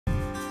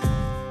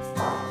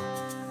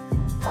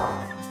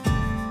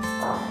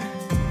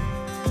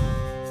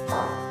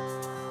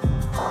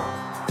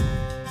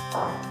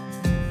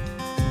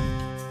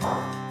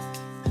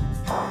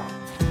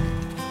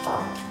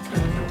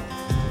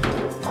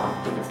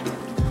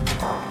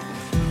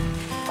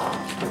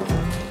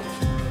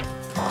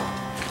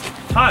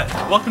Hi,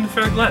 welcome to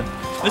Fair Glen.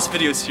 This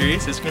video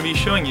series is going to be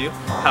showing you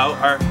how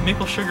our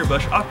maple sugar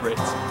bush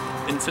operates.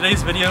 In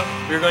today's video,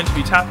 we are going to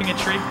be tapping a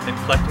tree and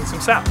collecting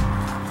some sap.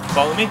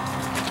 Follow me.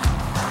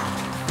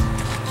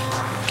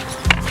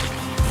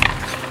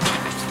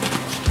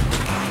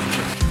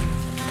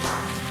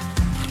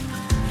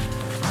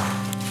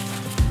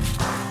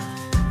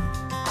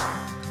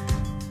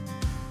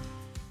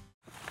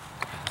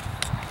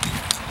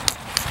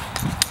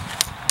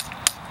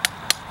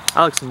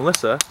 Alex and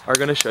Melissa are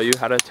going to show you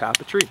how to tap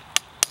a tree.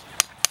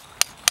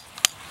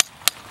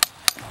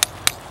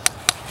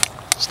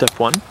 Step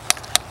 1,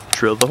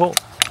 drill the hole.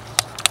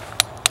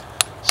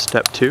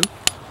 Step 2,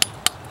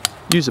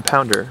 use a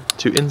pounder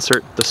to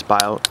insert the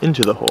spile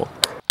into the hole.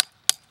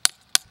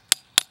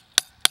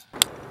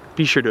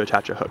 Be sure to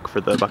attach a hook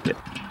for the bucket.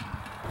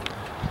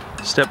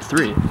 Step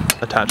 3,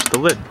 attach the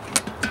lid.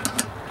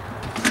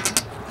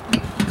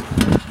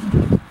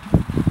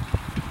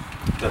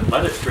 Then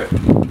let it drip.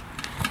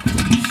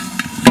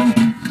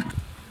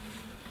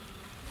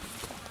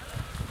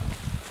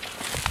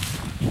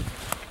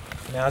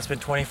 Now it's been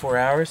 24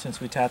 hours since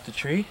we tapped the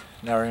tree.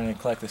 Now we're going to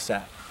collect the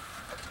sap.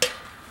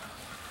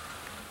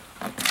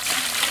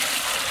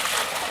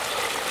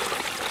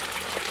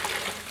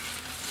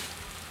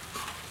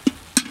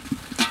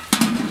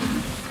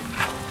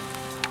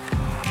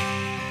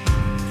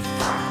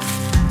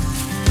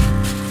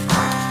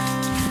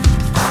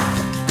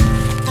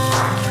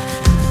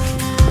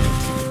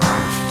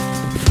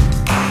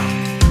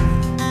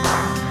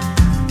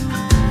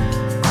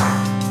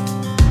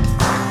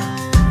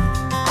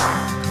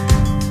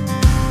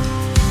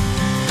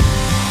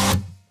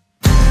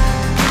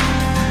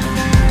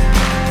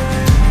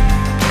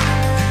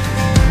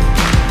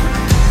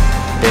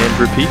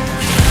 And repeat.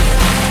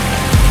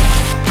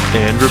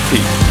 And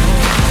repeat.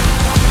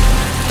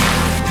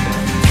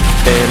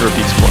 And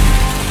repeat some more.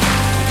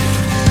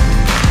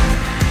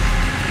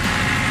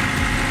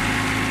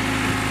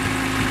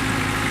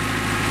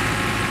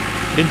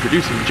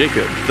 Introducing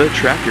Jacob, the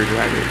tractor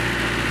driver,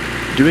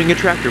 doing a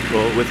tractor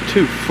pull with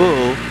 2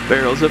 full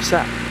barrels of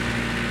sap.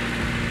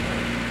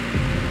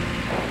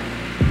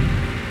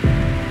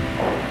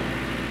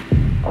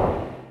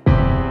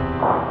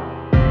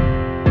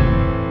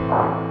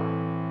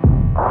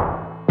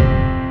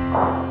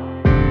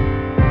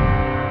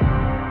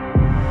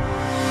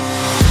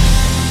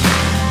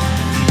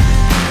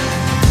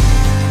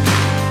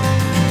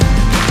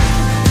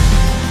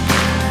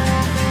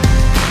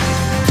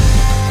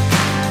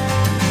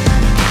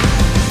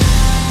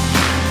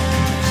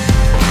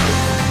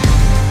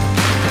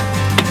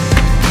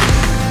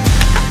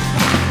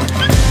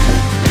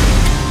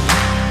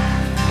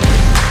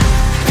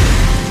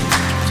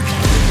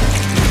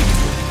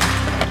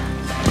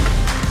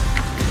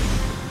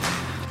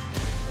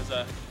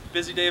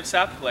 Busy day of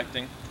sap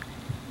collecting.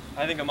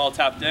 I think I'm all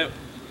tapped out.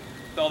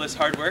 With all this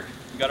hard work,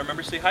 you gotta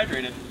remember to stay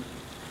hydrated.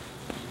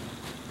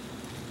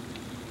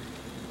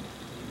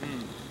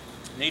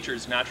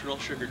 Nature's natural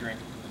sugar drink.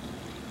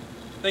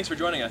 Thanks for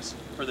joining us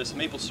for this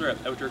maple syrup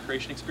outdoor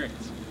creation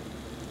experience.